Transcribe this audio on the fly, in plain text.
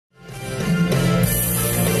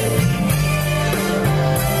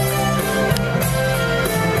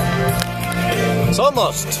It's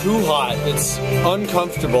almost too hot. It's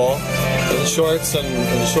uncomfortable in shorts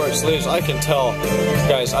and short sleeves. I can tell,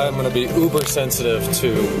 guys, I'm going to be uber sensitive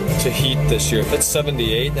to heat this year. If it's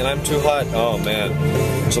 78 and I'm too hot, oh man.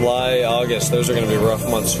 July, August, those are going to be rough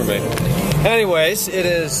months for me. Anyways, it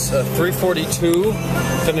is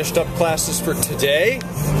 3:42. Finished up classes for today.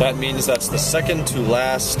 That means that's the second to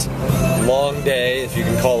last long day, if you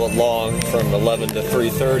can call it long, from 11 to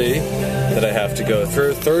 3:30 that I have to go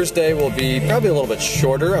through. Thursday will be probably a little bit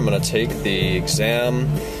shorter. I'm going to take the exam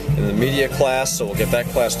in the media class, so we'll get that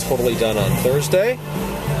class totally done on Thursday.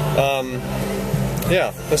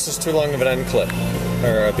 Yeah, this is too long of an end clip,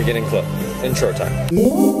 or a beginning clip. Intro time.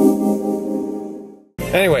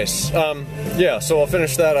 Anyways, yeah, so I'll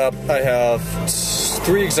finish that up. I have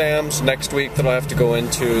 3 exams next week that I'll have to go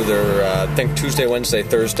into. They're, I think, Tuesday, Wednesday,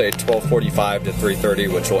 Thursday, 12:45 to 3:30,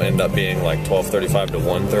 which will end up being like 12:35 to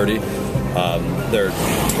 1:30. They're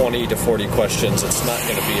 20 to 40 questions. It's not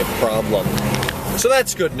going to be a problem. So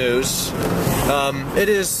that's good news. It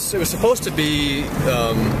was supposed to be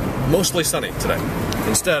mostly sunny today.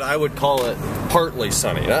 Instead, I would call it partly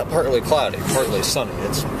sunny. Not partly cloudy, partly sunny.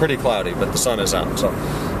 It's pretty cloudy, but the sun is out, so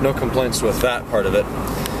no complaints with that part of it.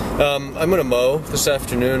 I'm going to mow this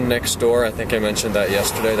afternoon next door. I think I mentioned that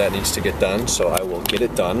yesterday. That needs to get done, so I will get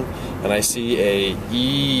it done. And I see a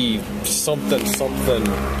E something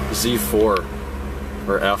Z4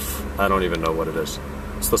 or F. I don't even know what it is.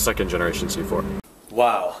 It's the second generation Z4.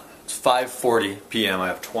 Wow, it's 5:40 p.m. I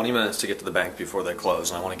have 20 minutes to get to the bank before they close,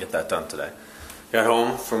 and I want to get that done today. Got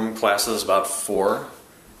home from classes about 4,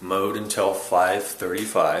 mowed until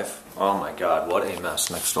 5:35. Oh my god, what a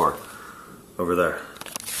mess next door. Over there.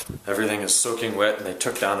 Everything is soaking wet, and they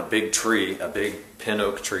took down a big tree, a big pin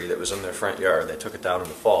oak tree that was in their front yard. They took it down in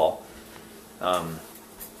the fall.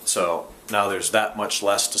 So now there's that much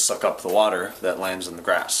less to suck up the water that lands in the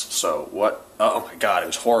grass. So what? Oh my god, it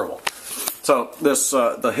was horrible. So this,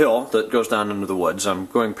 the hill that goes down into the woods, I'm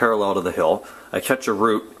going parallel to the hill. I catch a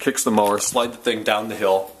root, kicks the mower, slide the thing down the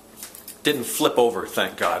hill. Didn't flip over,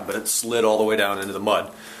 thank God, but it slid all the way down into the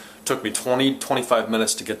mud. Took me 20-25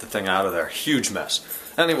 minutes to get the thing out of there. Huge mess.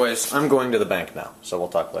 Anyways, I'm going to the bank now, so we'll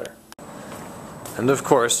talk later. And of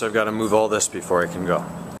course, I've got to move all this before I can go.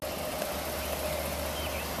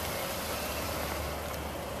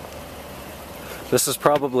 This is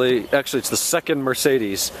probably, actually it's the second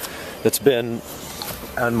Mercedes that's been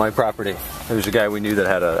on my property. There was a guy we knew that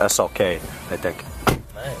had a SLK, I think.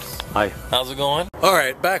 Nice. Hi. How's it going?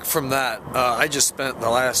 Alright, back from that. I just spent the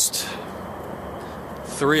last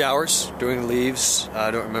 3 hours doing leaves.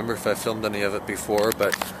 I don't remember if I filmed any of it before,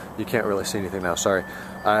 but you can't really see anything now, sorry.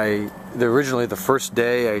 Originally the first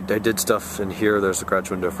day I did stuff in here, there's the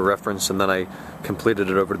garage window for reference, and then I completed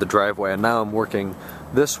it over to the driveway, and now I'm working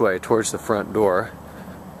this way towards the front door,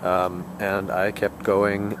 and I kept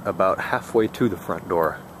going about halfway to the front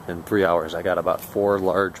door in 3 hours. I got about 4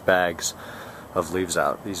 large bags of leaves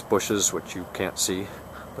out. These bushes, which you can't see,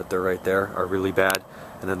 but they're right there, are really bad.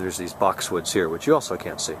 And then there's these boxwoods here, which you also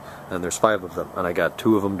can't see. And there's 5 of them, and I got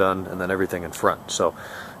 2 of them done, and then everything in front. So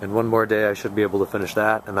in one more day I should be able to finish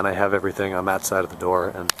that, and then I have everything on that side of the door.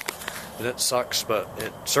 And it sucks, but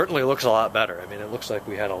it certainly looks a lot better. I mean, it looks like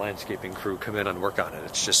we had a landscaping crew come in and work on it.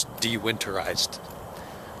 It's just de-winterized.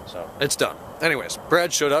 So it's done. Anyways,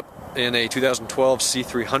 Brad showed up in a 2012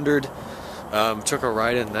 C300. Took a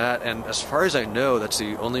ride in that, and as far as I know, that's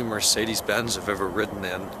the only Mercedes-Benz I've ever ridden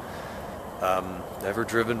in. Never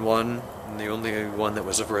driven one, and the only one that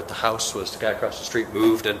was ever at the house was the guy across the street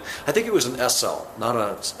moved, and I think it was an SL, not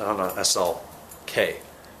a SLK.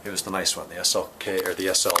 It was the nice one, the SLK, or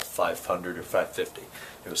the SL 500 or 550.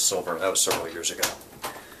 It was silver. That was several years ago.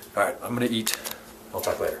 Alright, I'm gonna eat. I'll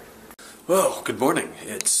talk later. Well, good morning.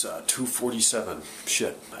 It's 2:47.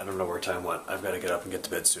 Shit, I don't know where time went. I've got to get up and get to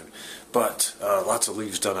bed soon. But lots of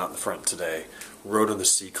leaves done out in the front today. Rode on the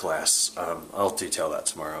C class. I'll detail that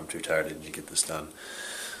tomorrow. I'm too tired to get this done.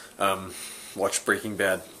 Watched Breaking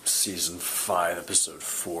Bad Season 5, Episode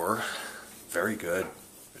 4. Very good.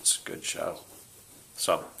 It's a good show.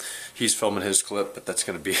 So, he's filming his clip, but that's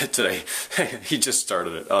going to be it today. He just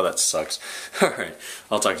started it. Oh, that sucks. Alright,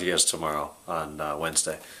 I'll talk to you guys tomorrow on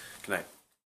Wednesday. Good night.